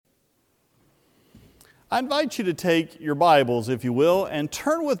I invite you to take your Bibles, if you will, and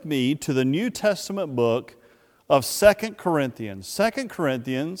turn with me to the New Testament book of 2 Corinthians. 2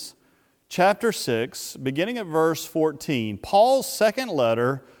 Corinthians chapter 6, beginning at verse 14. Paul's second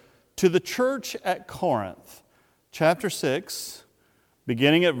letter to the church at Corinth. Chapter 6,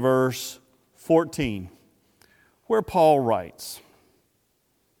 beginning at verse 14, where Paul writes,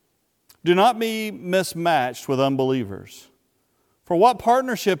 "Do not be mismatched with unbelievers. For what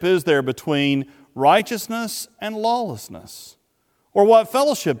partnership is there between righteousness and lawlessness? Or what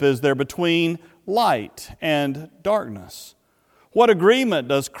fellowship is there between light and darkness? What agreement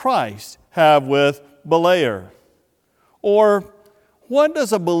does Christ have with Beliar? Or what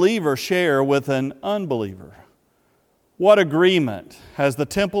does a believer share with an unbeliever? What agreement has the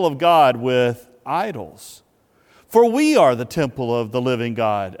temple of God with idols? For we are the temple of the living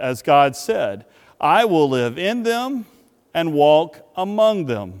God, as God said, 'I will live in them and walk among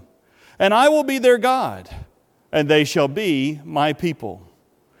them, and I will be their God, and they shall be my people.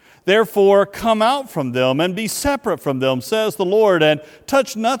 Therefore come out from them and be separate from them, says the Lord, and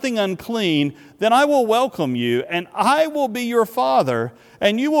touch nothing unclean. Then I will welcome you, and I will be your Father,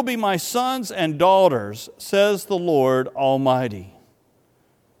 and you will be my sons and daughters, says the Lord Almighty.'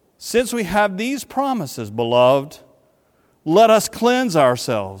 Since we have these promises, beloved, let us cleanse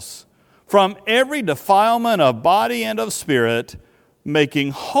ourselves from every defilement of body and of spirit,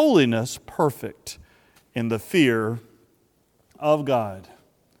 making holiness perfect in the fear of God."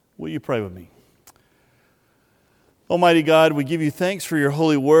 Will you pray with me? Almighty God, we give you thanks for your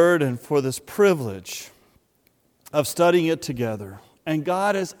holy word and for this privilege of studying it together. And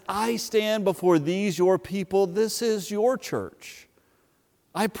God, as I stand before these, your people, this is your church.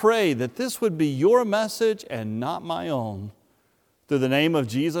 I pray that this would be your message and not my own. Through the name of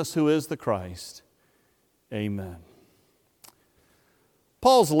Jesus, who is the Christ. Amen.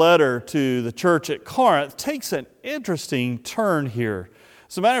 Paul's letter to the church at Corinth takes an interesting turn here.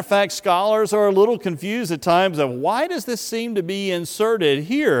 As a matter of fact, scholars are a little confused at times of why does this seem to be inserted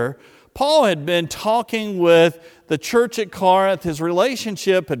here? Paul had been talking with the church at Corinth. His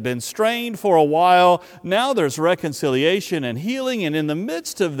relationship had been strained for a while. Now there's reconciliation and healing, and in the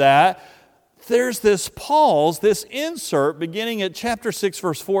midst of that, there's this pause, this insert beginning at chapter 6,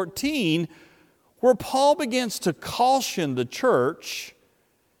 verse 14, where Paul begins to caution the church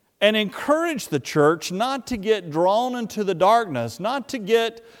and encourage the church not to get drawn into the darkness, not to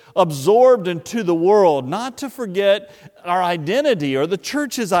get absorbed into the world, not to forget our identity or the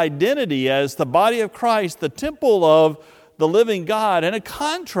church's identity as the body of Christ, the temple of the living God. And a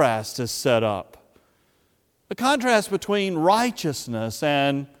contrast is set up. A contrast between righteousness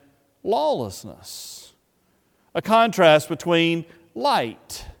and lawlessness. A contrast between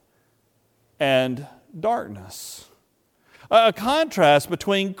light and darkness. A contrast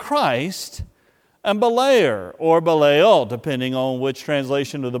between Christ and Beliar, or Belial, depending on which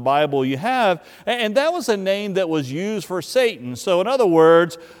translation of the Bible you have. And that was a name that was used for Satan. So in other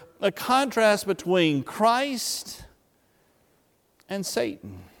words, a contrast between Christ and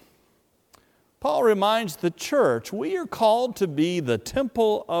Satan. Paul reminds the church we are called to be the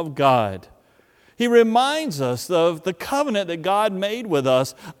temple of God. He reminds us of the covenant that God made with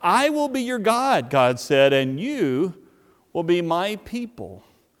us. "I will be your God," God said, "and you will be my people."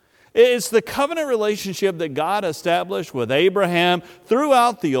 It's the covenant relationship that God established with Abraham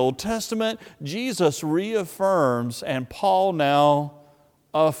throughout the Old Testament. Jesus reaffirms, and Paul now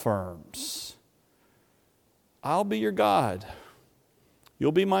affirms. I'll be your God.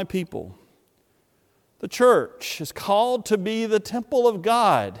 You'll be my people. The church is called to be the temple of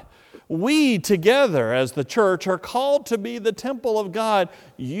God. We together as the church are called to be the temple of God.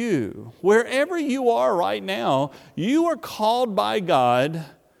 You, wherever you are right now, you are called by God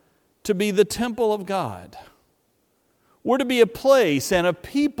to be the temple of God. We're to be a place and a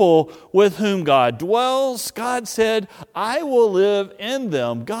people with whom God dwells. God said, "I will live in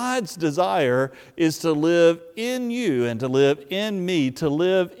them." God's desire is to live in you and to live in me, to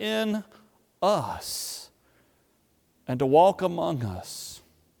live in us and to walk among us.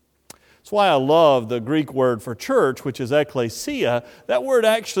 That's why I love the Greek word for church, which is ekklesia. That word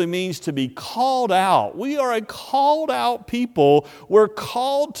actually means to be called out. We are a called out people. We're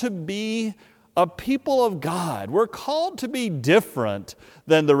called to be a people of God. We're called to be different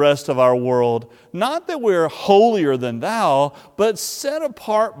than the rest of our world. Not that we're holier than thou, but set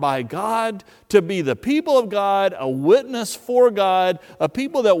apart by God to be the people of God, a witness for God, a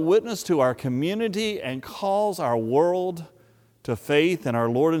people that witness to our community and calls our world to faith in our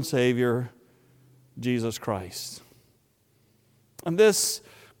Lord and Savior, Jesus Christ. And this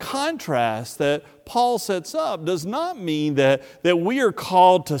contrast that Paul sets up does not mean that we are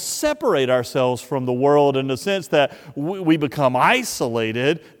called to separate ourselves from the world in the sense that we become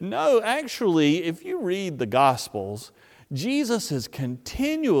isolated. No, actually, if you read the Gospels, Jesus is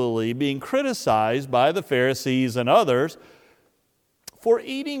continually being criticized by the Pharisees and others for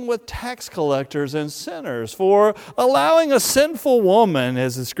eating with tax collectors and sinners, for allowing a sinful woman,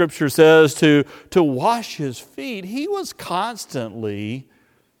 as the Scripture says, to wash his feet. He was constantly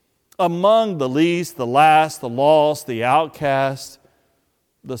among the least, the last, the lost, the outcast,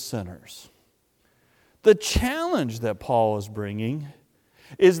 the sinners. The challenge that Paul is bringing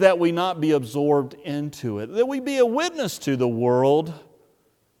is that we not be absorbed into it, that we be a witness to the world,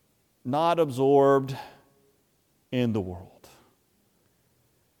 not absorbed in the world.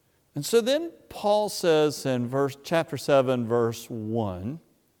 And so then Paul says in chapter 7, verse 1,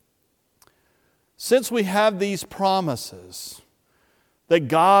 since we have these promises, that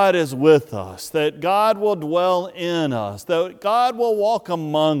God is with us, that God will dwell in us, that God will walk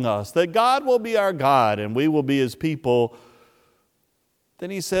among us, that God will be our God and we will be His people, then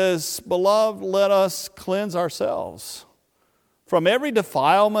he says, beloved, let us cleanse ourselves from every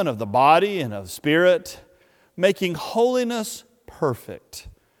defilement of the body and of spirit, making holiness perfect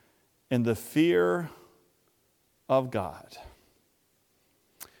in the fear of God.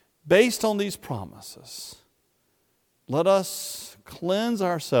 Based on these promises, let us cleanse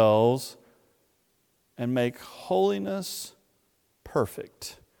ourselves and make holiness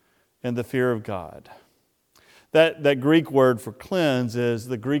perfect in the fear of God. That Greek word for cleanse is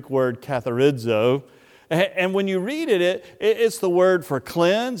the Greek word katharizo. And when you read it, it's the word for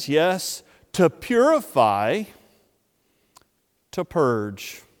cleanse, yes, to purify, to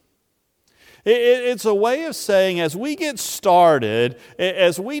purge. It's a way of saying as we get started,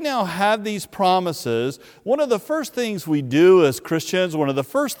 as we now have these promises, one of the first things we do as Christians, one of the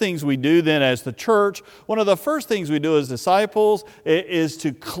first things we do then as the church, one of the first things we do as disciples is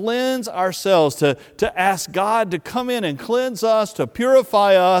to cleanse ourselves, to ask God to come in and cleanse us, to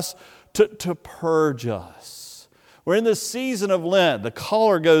purify us, to purge us. We're in this season of Lent. The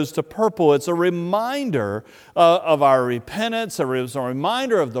color goes to purple. It's a reminder of our repentance. It's a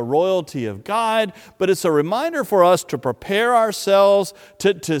reminder of the royalty of God. But it's a reminder for us to prepare ourselves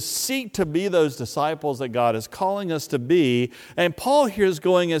to seek to be those disciples that God is calling us to be. And Paul here is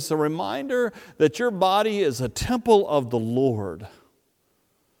going as a reminder that your body is a temple of the Lord.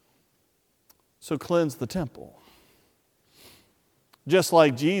 So cleanse the temple. Just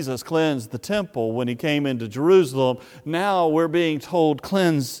like Jesus cleansed the temple when He came into Jerusalem, now we're being told,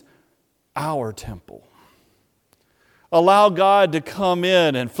 cleanse our temple. Allow God to come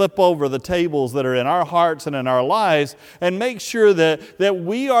in and flip over the tables that are in our hearts and in our lives and make sure that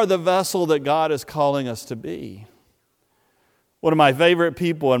we are the vessel that God is calling us to be. One of my favorite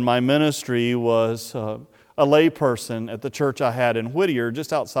people in my ministry was a layperson at the church I had in Whittier,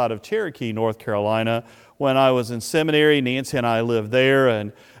 just outside of Cherokee, North Carolina. When I was in seminary, Nancy and I lived there,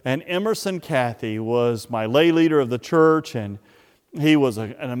 and Emerson Cathy was my lay leader of the church, and he was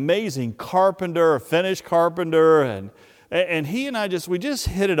an amazing carpenter, a finished carpenter, and he and I we just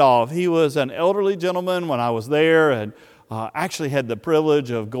hit it off. He was an elderly gentleman when I was there, and actually had the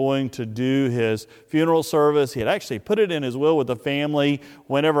privilege of going to do his funeral service. He had actually put it in his will with the family,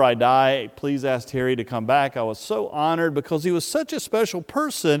 whenever I die, please ask Terry to come back. I was so honored because he was such a special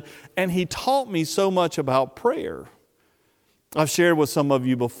person and he taught me so much about prayer. I've shared with some of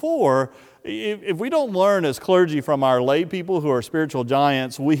you before, if we don't learn as clergy from our lay people who are spiritual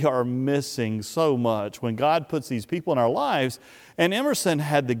giants, we are missing so much when God puts these people in our lives. And Emerson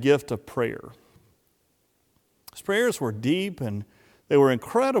had the gift of prayer. His prayers were deep and they were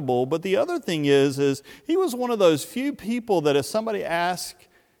incredible, but the other thing is he was one of those few people that if somebody asked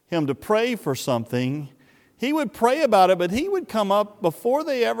him to pray for something, he would pray about it, but he would come up before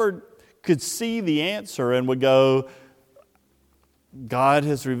they ever could see the answer and would go, God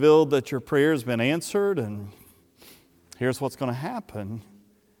has revealed that your prayer has been answered and here's what's going to happen.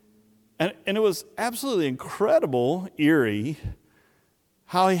 And it was absolutely incredible, eerie,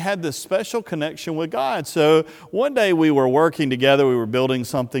 how he had this special connection with God. So one day we were working together, we were building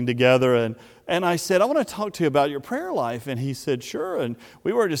something together, and I said, I want to talk to you about your prayer life. And he said, sure. And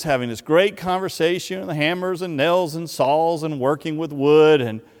we were just having this great conversation, the hammers and nails and saws and working with wood.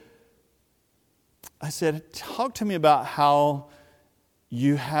 And I said, talk to me about how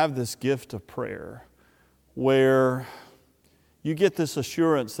you have this gift of prayer where you get this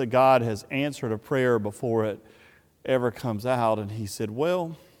assurance that God has answered a prayer before it ever comes out. And he said,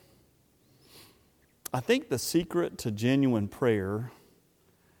 well, I think the secret to genuine prayer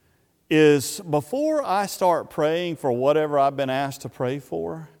is before I start praying for whatever I've been asked to pray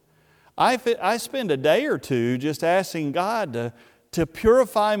for, I spend a day or two just asking God to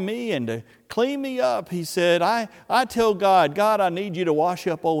purify me and to clean me up. He said, I tell God, I need you to wash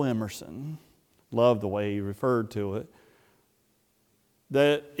up old Emerson. Love the way he referred to it.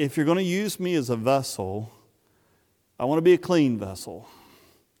 That if you're going to use me as a vessel, I want to be a clean vessel.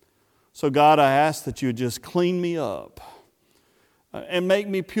 So God, I ask that you would just clean me up and make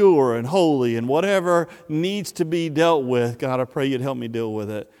me pure and holy, and whatever needs to be dealt with, God, I pray you'd help me deal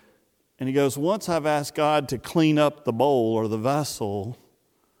with it. And he goes, once I've asked God to clean up the bowl or the vessel,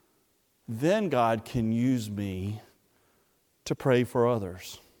 then God can use me to pray for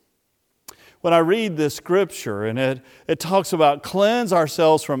others. When I read this scripture and it talks about cleanse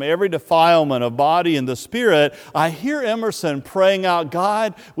ourselves from every defilement of body and the spirit, I hear Emerson praying out,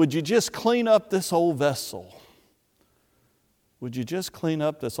 God, would you just clean up this old vessel? Would you just clean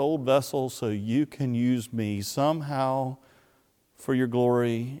up this old vessel so you can use me somehow for your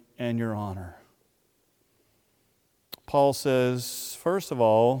glory and your honor? Paul says, first of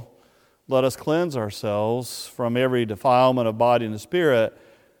all, let us cleanse ourselves from every defilement of body and the spirit,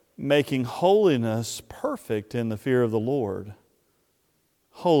 making holiness perfect in the fear of the Lord.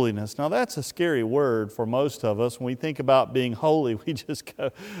 Holiness. Now that's a scary word for most of us. When we think about being holy, we just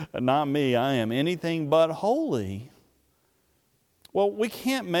go, not me, I am anything but holy. Well, we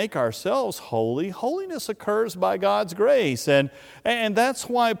can't make ourselves holy. Holiness occurs by God's grace. And that's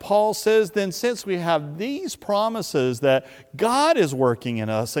why Paul says, then since we have these promises that God is working in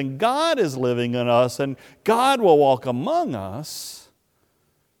us and God is living in us and God will walk among us,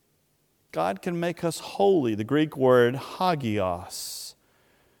 God can make us holy. The Greek word hagios.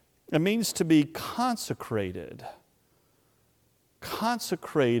 It means to be consecrated.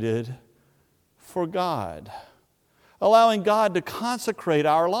 Consecrated for God. Allowing God to consecrate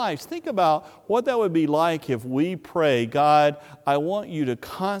our lives. Think about what that would be like if we pray, God, I want you to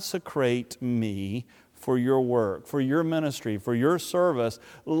consecrate me for your work, for your ministry, for your service.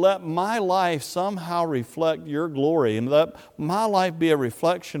 Let my life somehow reflect your glory and let my life be a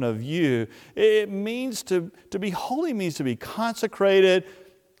reflection of you. It means to be holy means to be consecrated,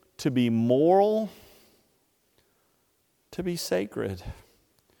 to be moral, to be sacred.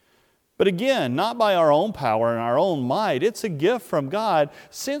 But again, not by our own power and our own might. It's a gift from God.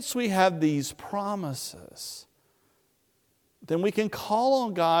 Since we have these promises, then we can call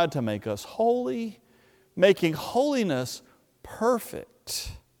on God to make us holy, making holiness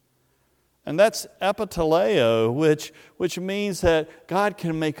perfect. And that's epiteleo, which means that God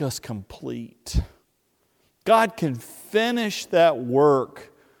can make us complete. God can finish that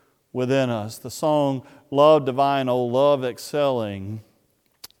work within us. The song, Love Divine, O Love Excelling,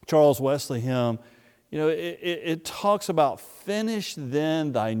 Charles Wesley hymn, it talks about finish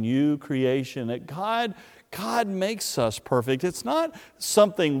then thy new creation. That God makes us perfect. It's not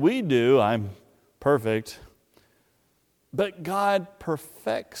something we do, I'm perfect, but God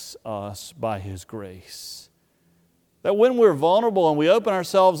perfects us by His grace. That when we're vulnerable and we open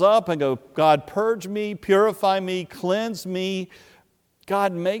ourselves up and go, God, purge me, purify me, cleanse me,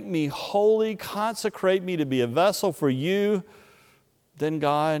 God, make me holy, consecrate me to be a vessel for you, then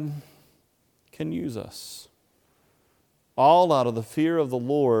God can use us. All out of the fear of the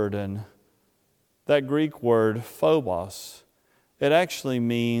Lord. And that Greek word, phobos, it actually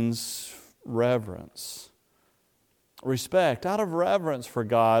means reverence. Respect. Out of reverence for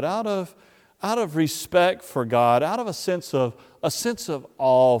God, out of respect for God, out of a sense of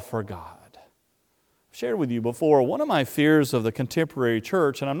awe for God. I've shared with you before, one of my fears of the contemporary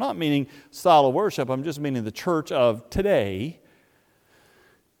church, and I'm not meaning style of worship, I'm just meaning the church of today,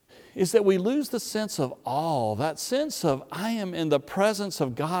 is that we lose the sense of awe, that sense of I am in the presence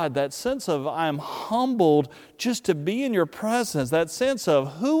of God, that sense of I am humbled just to be in your presence, that sense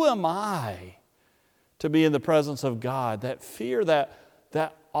of who am I to be in the presence of God, that fear, that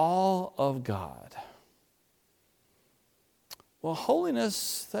awe of God. Well,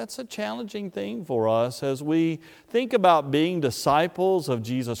 holiness, that's a challenging thing for us as we think about being disciples of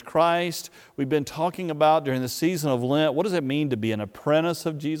Jesus Christ. We've been talking about during the season of Lent, what does it mean to be an apprentice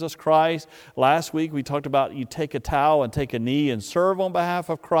of Jesus Christ? Last week we talked about you take a towel and take a knee and serve on behalf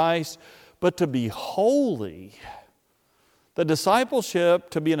of Christ. But to be holy, the discipleship,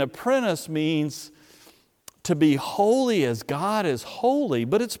 to be an apprentice means to be holy as God is holy,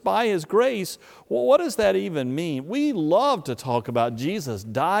 but it's by His grace. Well, what does that even mean? We love to talk about Jesus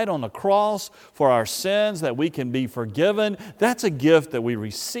died on the cross for our sins, that we can be forgiven. That's a gift that we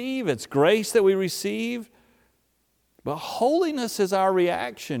receive. It's grace that we receive. But holiness is our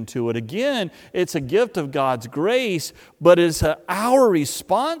reaction to it. Again, it's a gift of God's grace, but it's our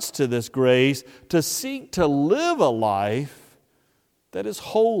response to this grace to seek to live a life that is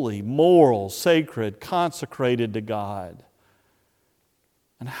holy, moral, sacred, consecrated to God.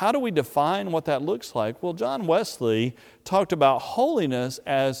 And how do we define what that looks like? Well, John Wesley talked about holiness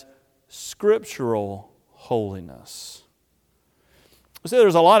as scriptural holiness. So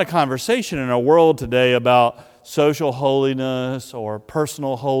there's a lot of conversation in our world today about social holiness or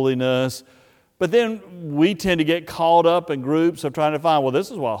personal holiness, but then we tend to get caught up in groups of trying to find, well,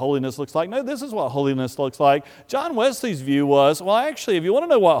 this is what holiness looks like. No, this is what holiness looks like. John Wesley's view was, well, actually, if you want to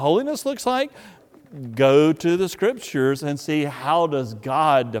know what holiness looks like, go to the Scriptures and see how does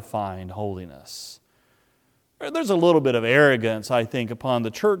God define holiness. There's a little bit of arrogance, I think, upon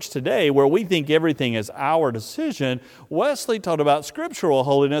the church today where we think everything is our decision. Wesley talked about scriptural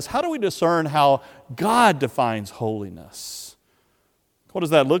holiness. How do we discern how God defines holiness? What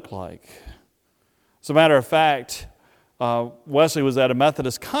does that look like? As a matter of fact, Wesley was at a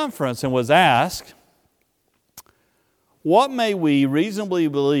Methodist conference and was asked, what may we reasonably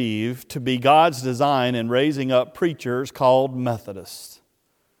believe to be God's design in raising up preachers called Methodists?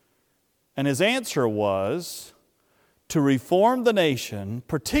 And his answer was, to reform the nation,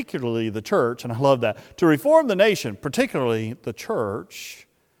 particularly the church, and I love that, to reform the nation, particularly the church,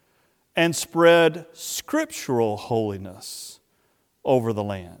 and spread scriptural holiness over the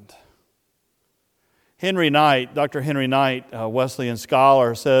land. Henry Knight, Dr. Henry Knight, a Wesleyan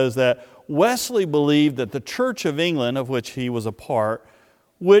scholar, says that Wesley believed that the Church of England, of which he was a part,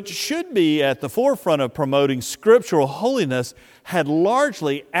 which should be at the forefront of promoting scriptural holiness, had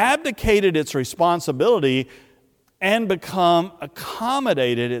largely abdicated its responsibility and become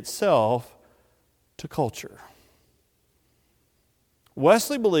accommodated itself to culture.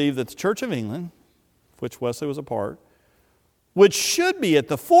 Wesley believed that the Church of England, of which Wesley was a part, which should be at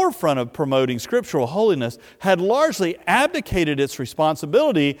the forefront of promoting scriptural holiness, had largely abdicated its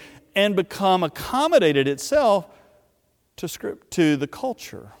responsibility and become accommodated itself to the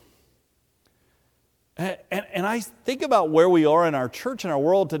culture. And I think about where we are in our church and our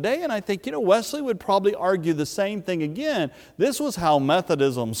world today, and I think, Wesley would probably argue the same thing again. This was how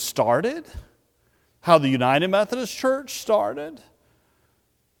Methodism started, how the United Methodist Church started.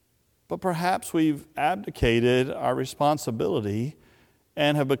 But perhaps we've abdicated our responsibility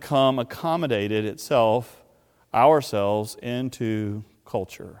and have become accommodated ourselves into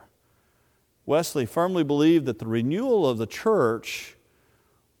culture. Wesley firmly believed that the renewal of the church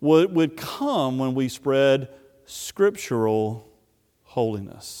would come when we spread scriptural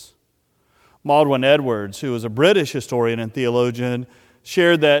holiness. Maldwin Edwards, who was a British historian and theologian,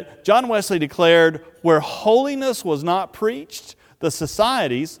 shared that John Wesley declared, where holiness was not preached, the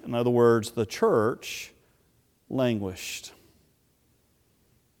societies, in other words, the church, languished.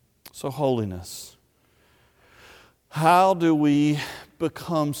 So holiness. How do we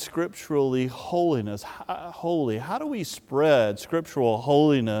become scripturally holy? How do we spread scriptural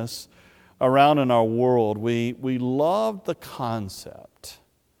holiness around in our world? We love the concept,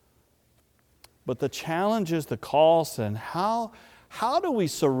 but the challenge is the cost, and how do we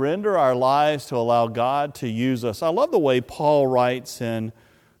surrender our lives to allow God to use us? I love the way Paul writes in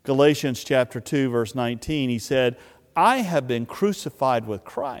Galatians chapter 2, verse 19. He said, I have been crucified with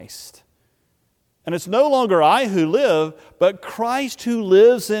Christ. And it's no longer I who live, but Christ who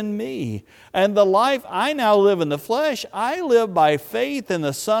lives in me. And the life I now live in the flesh, I live by faith in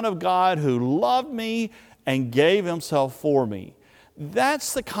the Son of God who loved me and gave Himself for me.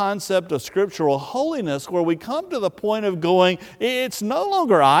 That's the concept of scriptural holiness, where we come to the point of going, it's no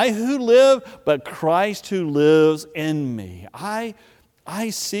longer I who live, but Christ who lives in me. I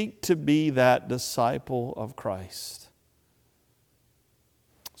seek to be that disciple of Christ.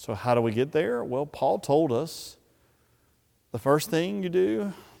 So how do we get there? Well, Paul told us the first thing you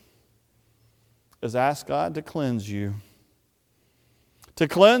do is ask God to cleanse you. To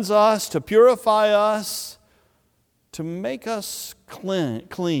cleanse us, to purify us, to make us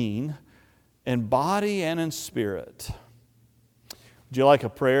clean in body and in spirit. Would you like a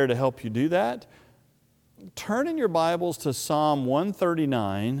prayer to help you do that? Turn in your Bibles to Psalm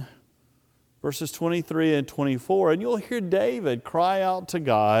 139, verses 23 and 24, and you'll hear David cry out to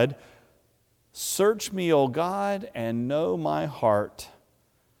God, search me, O God, and know my heart.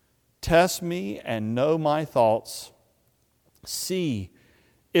 Test me and know my thoughts. See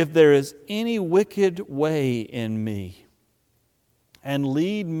if there is any wicked way in me, and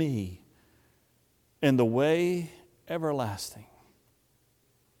lead me in the way everlasting.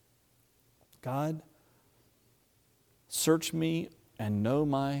 God, search me and know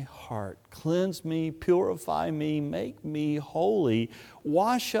my heart. Cleanse me, purify me, make me holy.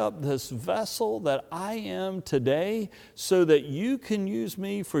 Wash up this vessel that I am today so that you can use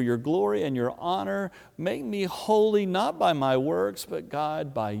me for your glory and your honor. Make me holy, not by my works, but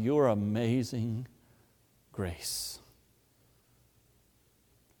God, by your amazing grace.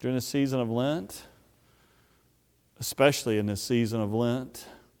 During the season of Lent, especially in this season of Lent,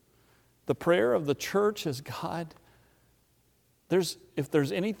 the prayer of the church is, God, if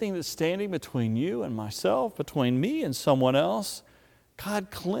there's anything that's standing between you and myself, between me and someone else, God,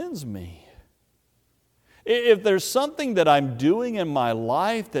 cleanse me. If there's something that I'm doing in my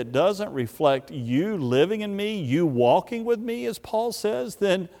life that doesn't reflect you living in me, you walking with me, as Paul says,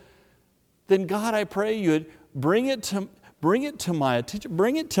 then God, I pray you would bring it to my attention,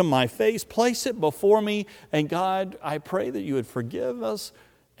 bring it to my face, place it before me, and God, I pray that you would forgive us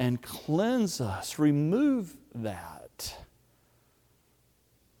and cleanse us, remove that.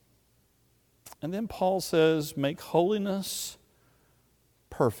 And then Paul says, make holiness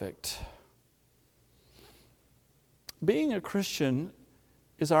perfect. Being a Christian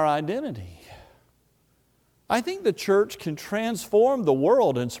is our identity. I think the church can transform the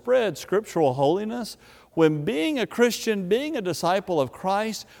world and spread scriptural holiness when being a Christian, being a disciple of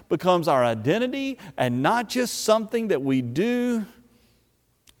Christ, becomes our identity and not just something that we do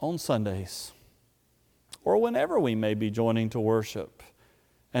on Sundays or whenever we may be joining to worship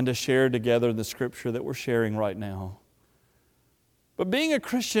and to share together the scripture that we're sharing right now. But being a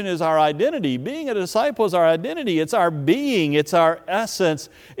Christian is our identity. Being a disciple is our identity. It's our being. It's our essence.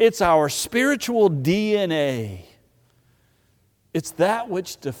 It's our spiritual DNA. It's that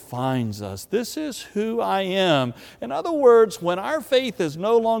which defines us. This is who I am. In other words, when our faith is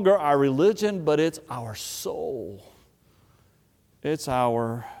no longer our religion, but it's our soul. It's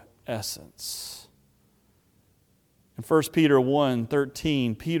our essence. In 1 Peter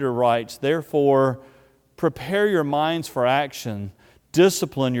 1:13, Peter writes, therefore, prepare your minds for action,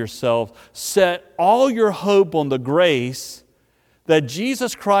 discipline yourself, set all your hope on the grace that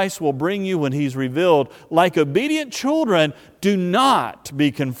Jesus Christ will bring you when He's revealed. Like obedient children, do not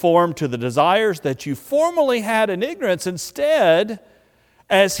be conformed to the desires that you formerly had in ignorance. Instead,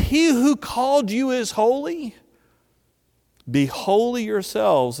 as He who called you is holy, be holy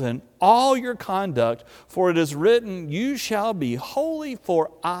yourselves in all your conduct, for it is written, you shall be holy,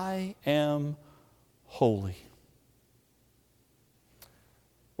 for I am holy.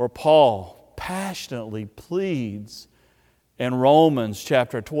 Where Paul passionately pleads in Romans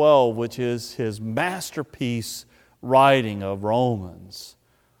chapter 12, which is his masterpiece writing of Romans,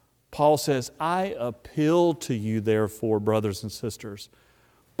 Paul says, I appeal to you, therefore, brothers and sisters,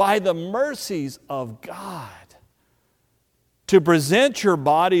 by the mercies of God, to present your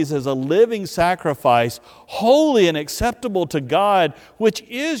bodies as a living sacrifice, holy and acceptable to God, which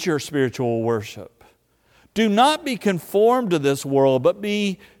is your spiritual worship. Do not be conformed to this world, but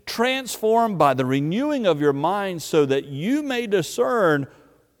be transformed by the renewing of your mind so that you may discern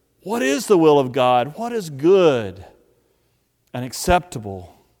what is the will of God, what is good and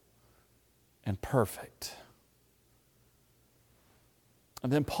acceptable and perfect.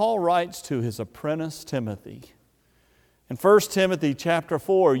 And then Paul writes to his apprentice Timothy. In 1 Timothy chapter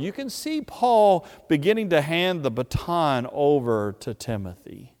 4, you can see Paul beginning to hand the baton over to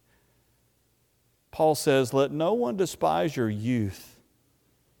Timothy. Paul says, let no one despise your youth,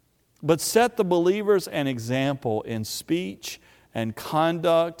 but set the believers an example in speech and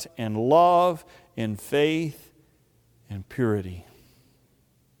conduct and love, in faith and purity.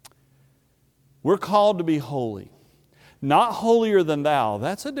 We're called to be holy. Not holier than thou.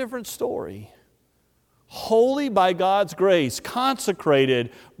 That's a different story. Holy by God's grace,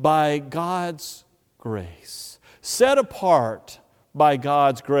 consecrated by God's grace, set apart by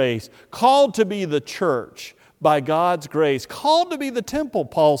God's grace, called to be the church by God's grace, called to be the temple,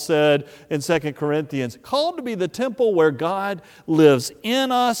 Paul said in 2 Corinthians, called to be the temple where God lives in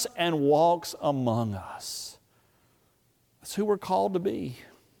us and walks among us. That's who we're called to be.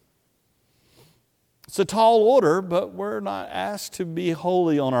 It's a tall order, but we're not asked to be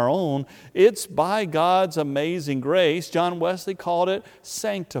holy on our own. It's by God's amazing grace. John Wesley called it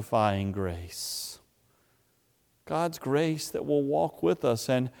sanctifying grace. God's grace that will walk with us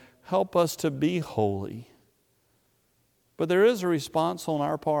and help us to be holy. But there is a response on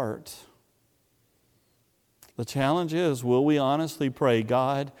our part. The challenge is, will we honestly pray,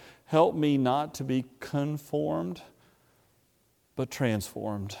 God, help me not to be conformed, but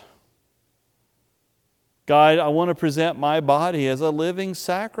transformed? God, I want to present my body as a living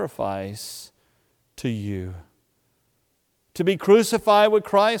sacrifice to you. To be crucified with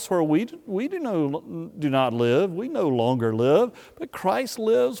Christ, where we do not live, we no longer live, but Christ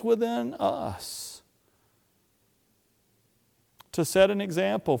lives within us. To set an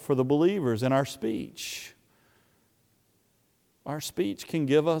example for the believers in our speech. Our speech can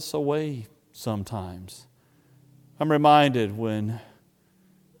give us away sometimes. I'm reminded when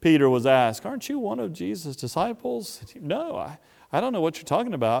Peter was asked, "Aren't you one of Jesus' disciples?" "No, I don't know what you're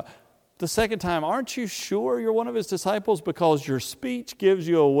talking about." The second time, "Aren't you sure you're one of his disciples? Because your speech gives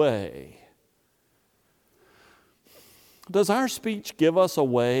you away." Does our speech give us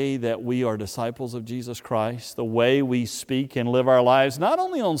away that we are disciples of Jesus Christ? The way we speak and live our lives, not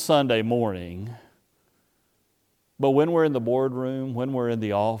only on Sunday morning, but when we're in the boardroom, when we're in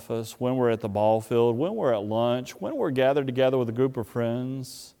the office, when we're at the ball field, when we're at lunch, when we're gathered together with a group of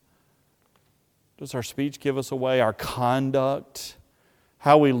friends. Does our speech give us away? Our conduct,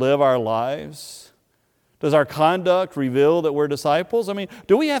 how we live our lives? Does our conduct reveal that we're disciples? I mean,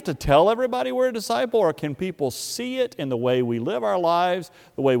 do we have to tell everybody we're a disciple, or can people see it in the way we live our lives,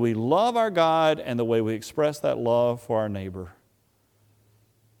 the way we love our God, and the way we express that love for our neighbor?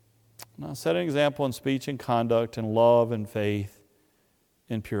 Now, set an example in speech and conduct and love and faith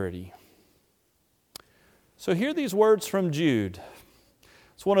and purity. So hear these words from Jude.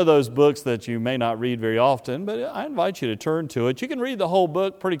 It's one of those books that you may not read very often, but I invite you to turn to it. You can read the whole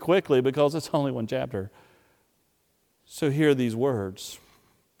book pretty quickly because it's only one chapter. So hear these words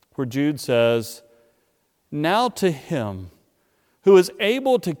where Jude says, "Now to him who is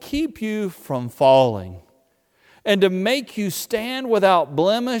able to keep you from falling and to make you stand without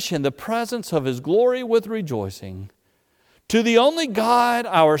blemish in the presence of his glory with rejoicing, to the only God,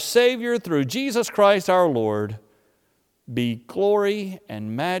 our Savior, through Jesus Christ our Lord, be glory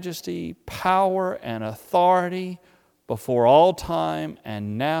and majesty, power and authority before all time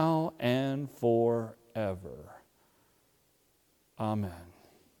and now and forever. Amen."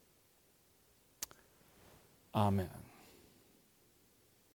 Amen.